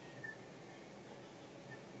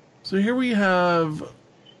here we have,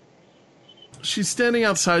 she's standing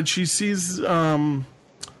outside. She sees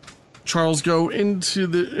Charles go into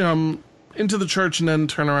the church and then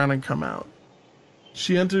turn around and come out.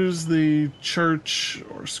 She enters the church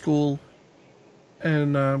or school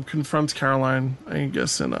and confronts Caroline, I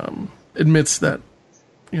guess, and admits that,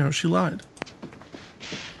 you know, she lied.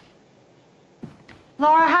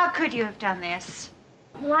 Laura, how could you have done this?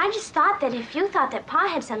 Well, I just thought that if you thought that Pa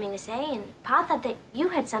had something to say, and Pa thought that you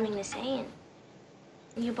had something to say,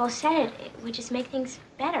 and you both said it, it would just make things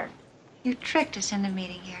better. You tricked us into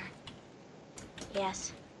meeting here.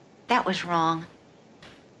 Yes. That was wrong.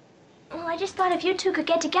 Well, I just thought if you two could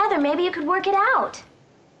get together, maybe you could work it out.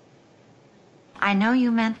 I know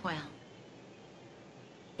you meant well.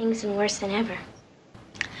 Things are worse than ever.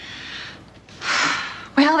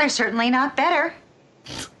 Well, they're certainly not better.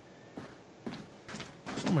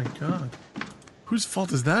 Oh my God. Whose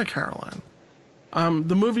fault is that, Caroline?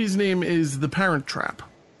 The movie's name is The Parent Trap,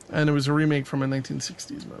 and it was a remake from a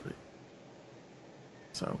 1960s movie.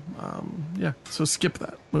 So, yeah, so skip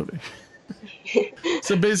that movie.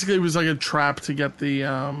 So basically it was like a trap to get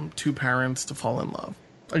the two parents to fall in love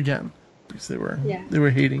again, because they were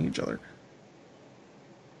hating each other.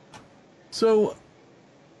 So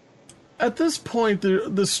at this point,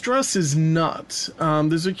 the stress is nuts.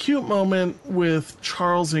 There's a cute moment with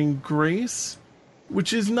Charles and Grace,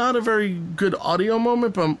 which is not a very good audio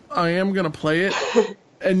moment, but I am going to play it.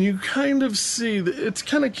 And you kind of see, it's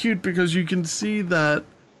kind of cute because you can see that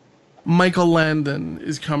Michael Landon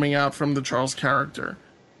is coming out from the Charles character.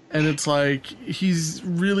 And it's like, he's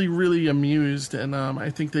really, really amused. And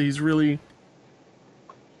I think that he's really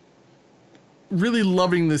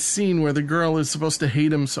loving this scene where the girl is supposed to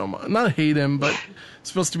hate him so much. Not hate him, but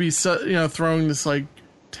supposed to be, throwing this, like,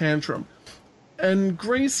 tantrum. And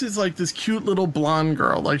Grace is, like, this cute little blonde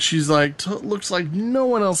girl. Like, she's, like, looks like no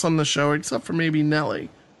one else on the show except for maybe Nellie.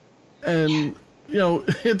 And,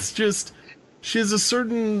 it's just, she has a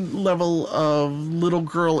certain level of little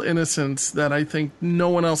girl innocence that I think no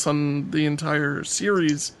one else on the entire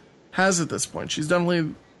series has at this point. She's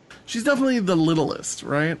definitely the littlest,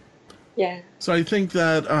 right? Yeah. So I think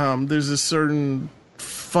that there's a certain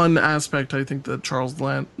fun aspect I think that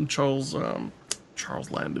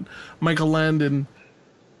Michael Landon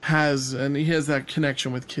has, and he has that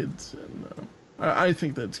connection with kids, and I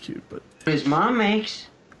think that's cute. But His mom makes.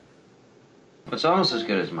 It's almost as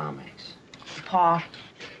good as mom makes. Pa,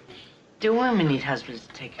 do women need husbands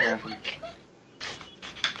to take care of them?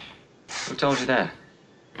 Who told you that?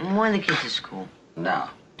 One of the kids at school. No,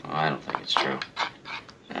 I don't think it's true.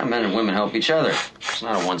 Yeah, men and women help each other. It's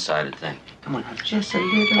not a one-sided thing. Come on, just a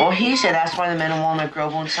little. Well, he said that's why the men in Walnut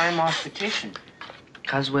Grove won't sign Ma's petition.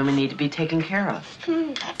 Because women need to be taken care of.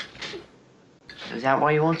 Is that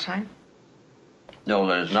why you won't sign? No,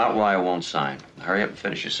 that is not why I won't sign. Hurry up and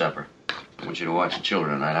finish your supper. I want you to watch the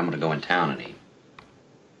children tonight. I'm going to go in town and eat.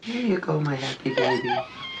 Here you go, my happy baby.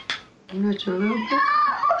 Not so little bit.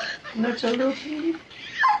 Not so little baby.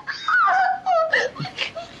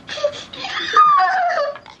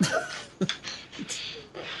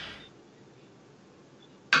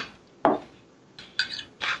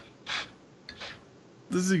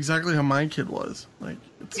 this is exactly how my kid was. Like,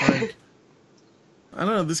 it's like, I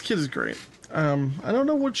don't know, this kid is great. I don't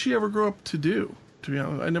know what she ever grew up to do, to be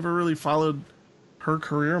honest. I never really followed her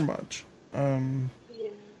career much.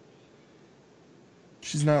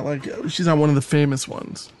 She's not one of the famous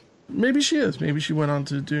ones. Maybe she is. Maybe she went on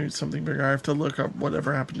to do something bigger. I have to look up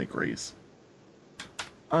whatever happened to Grace.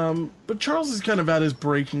 But Charles is kind of at his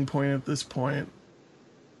breaking point at this point.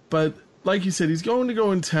 But like you said, he's going to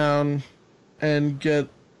go in town and get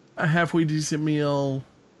a halfway decent meal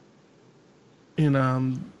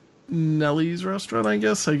in Nellie's restaurant, I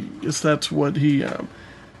guess. I guess that's what he's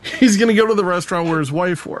going to go to the restaurant where his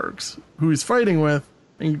wife works, who he's fighting with,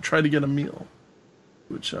 and try to get a meal.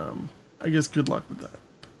 Which, I guess good luck with that.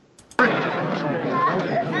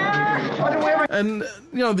 And,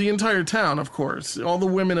 the entire town, of course. All the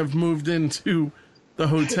women have moved into the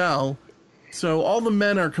hotel. So all the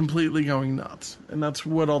men are completely going nuts. And that's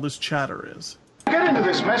what all this chatter is. Get into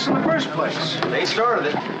this mess in the first place. They started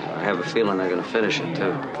it. I have a feeling they're going to finish it,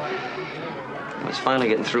 too. It's finally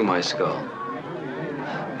getting through my skull.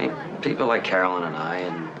 I mean, people like Carolyn and I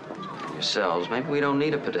and yourselves, maybe we don't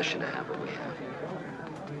need a petition to have what we have.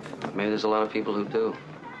 But maybe there's a lot of people who do.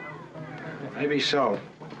 Maybe so.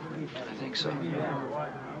 I think so.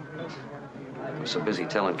 I was so busy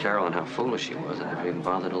telling Carolyn how foolish she was, I never even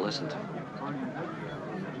bothered to listen to her.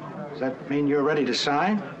 Does that mean you're ready to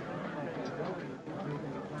sign?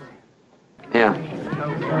 Yeah.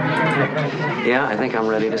 Yeah, I think I'm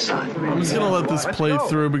ready to sign. I'm just going to let this play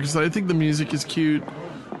through because I think the music is cute.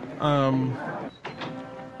 I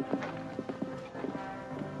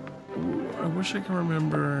wish I could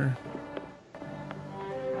remember...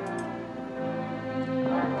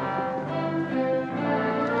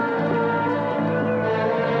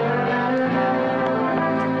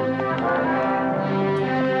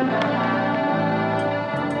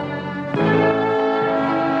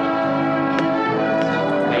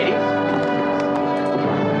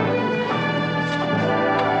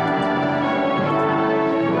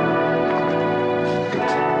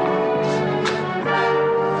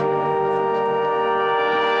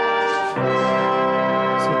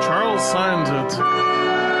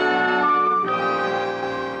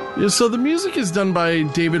 So the music is done by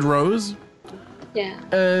David Rose. Yeah.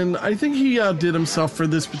 And I think he outdid himself for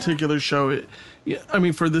this particular show.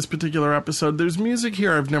 For this particular episode. There's music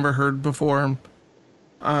here I've never heard before.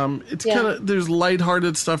 It's kind of, there's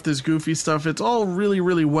lighthearted stuff, there's goofy stuff. It's all really,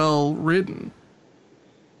 really well written.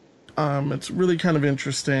 It's really kind of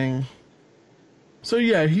interesting. So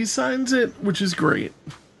yeah, he signs it, which is great.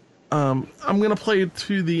 I'm going to play it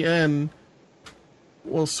to the end.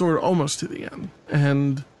 Well, sort of almost to the end.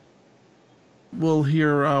 And we'll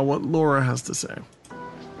hear what Laura has to say.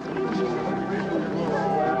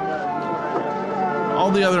 All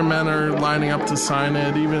the other men are lining up to sign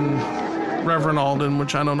it, even Reverend Alden,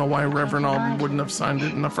 which I don't know why Reverend Alden wouldn't have signed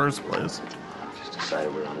it in the first place. Just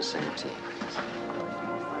decided we're on the same team.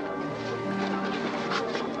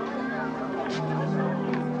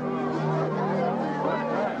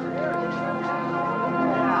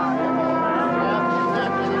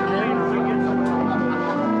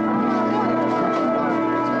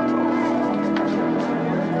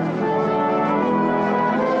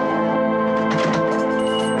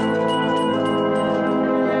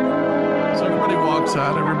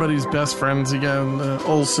 Everybody's best friends again. The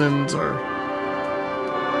Olesons are,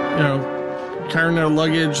 carrying their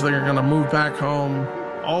luggage. They're going to move back home.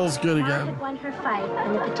 All's good again. Had won her fight,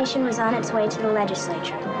 and the petition was on its way to the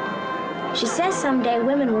legislature. She says someday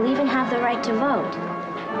women will even have the right to vote.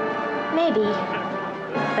 Maybe,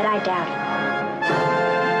 but I doubt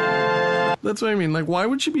it. That's what I mean. Like, why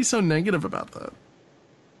would she be so negative about that?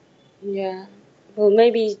 Yeah. Well,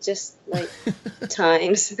 maybe just,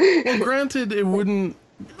 times. Well, granted, it wouldn't...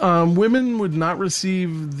 women would not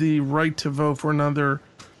receive the right to vote for another...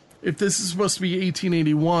 If this is supposed to be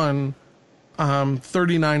 1881,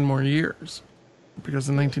 39 more years. Because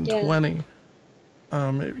in 1920...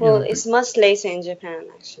 it's much later in Japan,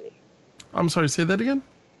 actually. I'm sorry, say that again?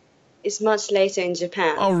 It's much later in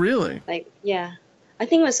Japan. Oh, really? I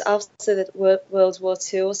think it was after the World War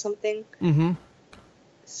II or something. Mm-hmm.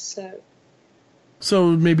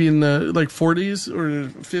 So maybe in the 40s or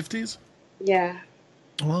 50s? Yeah.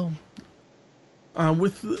 Well,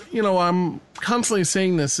 I'm constantly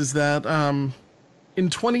saying this is that in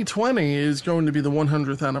 2020 is going to be the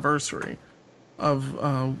 100th anniversary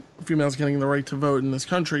of females getting the right to vote in this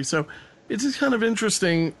country. So it's just kind of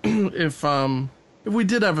interesting if we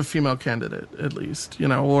did have a female candidate, at least,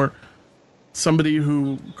 or somebody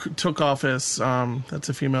who took office that's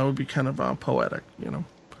a female would be kind of poetic,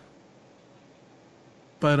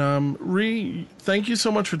 But Ree, thank you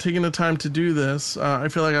so much for taking the time to do this. I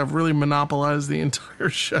feel like I've really monopolized the entire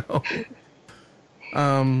show.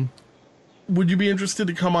 Would you be interested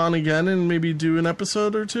to come on again and maybe do an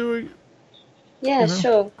episode or two? Yeah,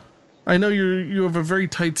 sure. I know you have a very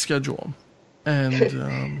tight schedule,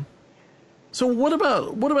 and so what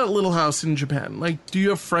about Little House in Japan? Like, do you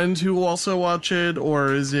have friends who also watch it,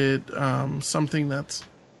 or is it something that's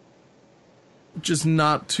just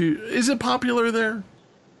not too? Is it popular there?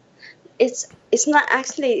 It's not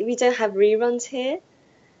actually. We don't have reruns here.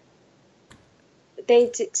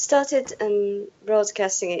 They started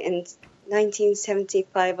broadcasting it in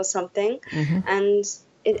 1975 or something, and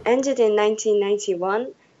it ended in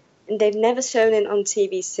 1991, and they've never shown it on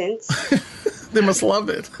TV since. They must love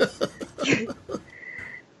it.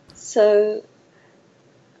 So,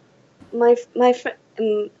 my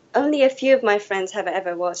only a few of my friends have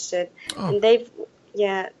ever watched it, and they've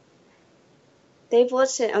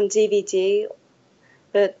watched it on DVD,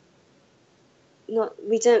 but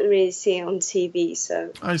we don't really see it on TV.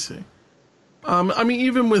 So I see. I mean,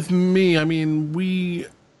 even with me, I mean,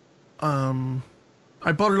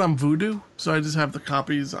 I bought it on Vudu, so I just have the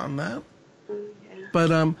copies on that.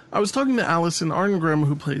 But I was talking to Oleson Arngrim,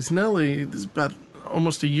 who plays Nellie, this is about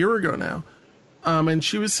almost a year ago now, and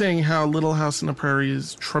she was saying how Little House on the Prairie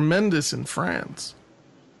is tremendous in France.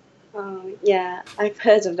 Oh, yeah, I've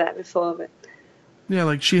heard of that before, but... Yeah,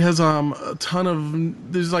 like, she has a ton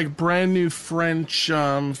of... There's, like, brand new French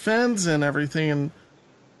fans and everything, and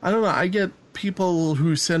I don't know, I get people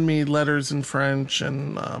who send me letters in French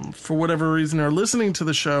and for whatever reason are listening to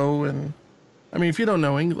the show, and I mean, if you don't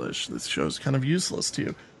know English, this show's kind of useless to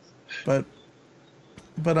you. But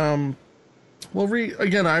well, Ree,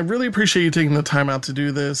 again, I really appreciate you taking the time out to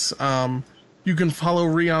do this. You can follow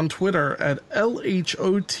Ree on Twitter at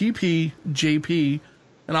LHOTPJP,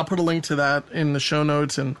 and I'll put a link to that in the show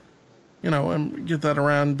notes and, and get that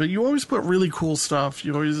around. But you always put really cool stuff.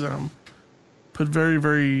 You always put very,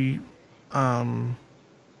 very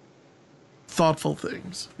thoughtful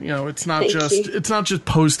things. It's not just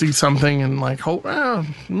posting something and like hope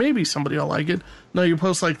maybe somebody will like it. No, you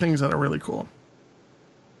post like things that are really cool.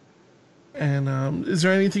 And is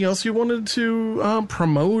there anything else you wanted to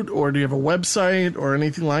promote, or do you have a website or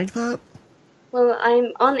anything like that? Well,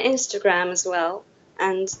 I'm on Instagram as well,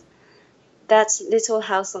 and that's Little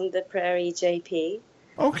House on the Prairie JP.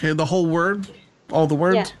 Okay, the whole word? All the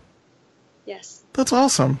words? Yeah. Yes. That's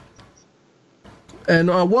awesome. And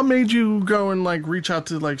what made you go and reach out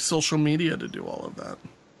to social media to do all of that?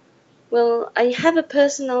 Well, I have a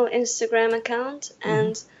personal Instagram account,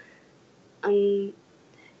 and I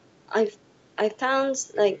found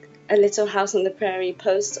a Little House on the Prairie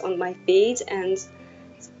post on my feed, and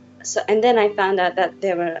then I found out that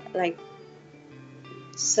there were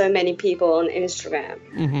so many people on Instagram,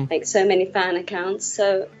 so many fan accounts.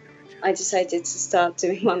 So I decided to start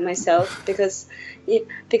doing one myself because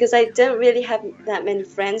I don't really have that many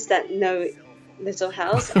friends that know Little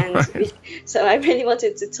House, and so I really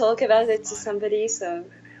wanted to talk about it to somebody. So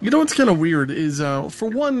what's kind of weird is for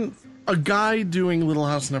one, a guy doing Little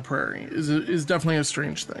House on the Prairie is definitely a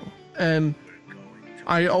strange thing, and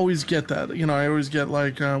I always get that. I always get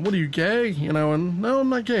what are you, gay? And no, I'm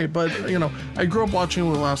not gay, but I grew up watching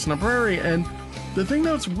Little House on the Prairie, and the thing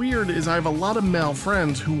that's weird is I have a lot of male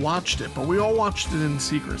friends who watched it, but we all watched it in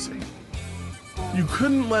secrecy. You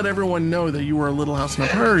couldn't let everyone know that you were a Little House on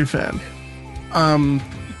the Prairie fan.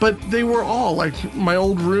 But they were all, my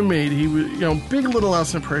old roommate, he was, big Little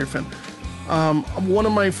House on the Prairie fan. One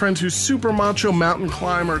of my friends who's super macho mountain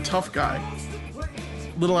climber, tough guy,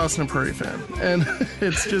 Little House on the Prairie fan. And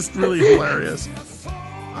it's just really hilarious.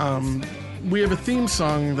 We have a theme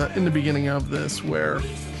song in the beginning of this where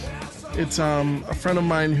it's a friend of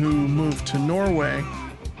mine who moved to Norway,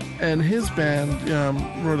 and his band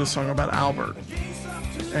wrote a song about Albert.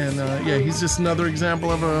 And he's just another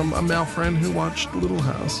example of a male friend who watched Little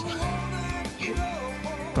House.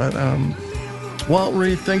 But well,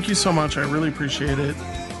 Ree, thank you so much. I really appreciate it.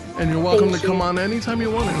 And you're welcome to come on anytime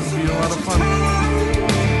you want. It would be a lot of fun.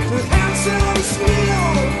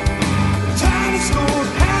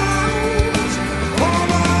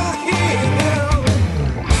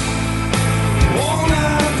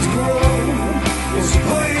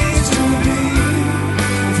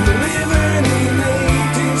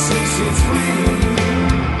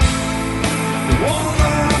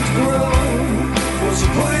 Walnut Grove was a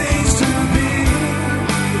place to be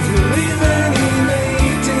if you're living in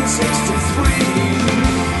 1863.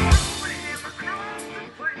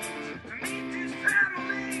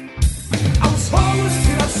 I was always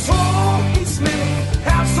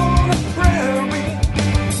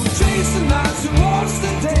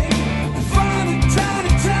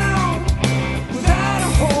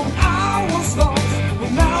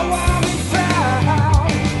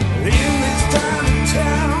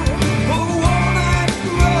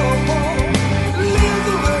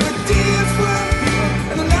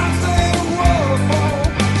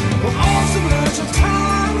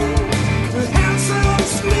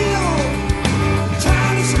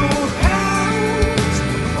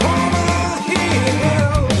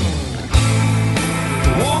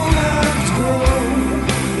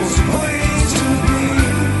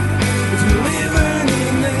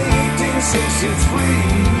makes you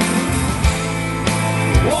free.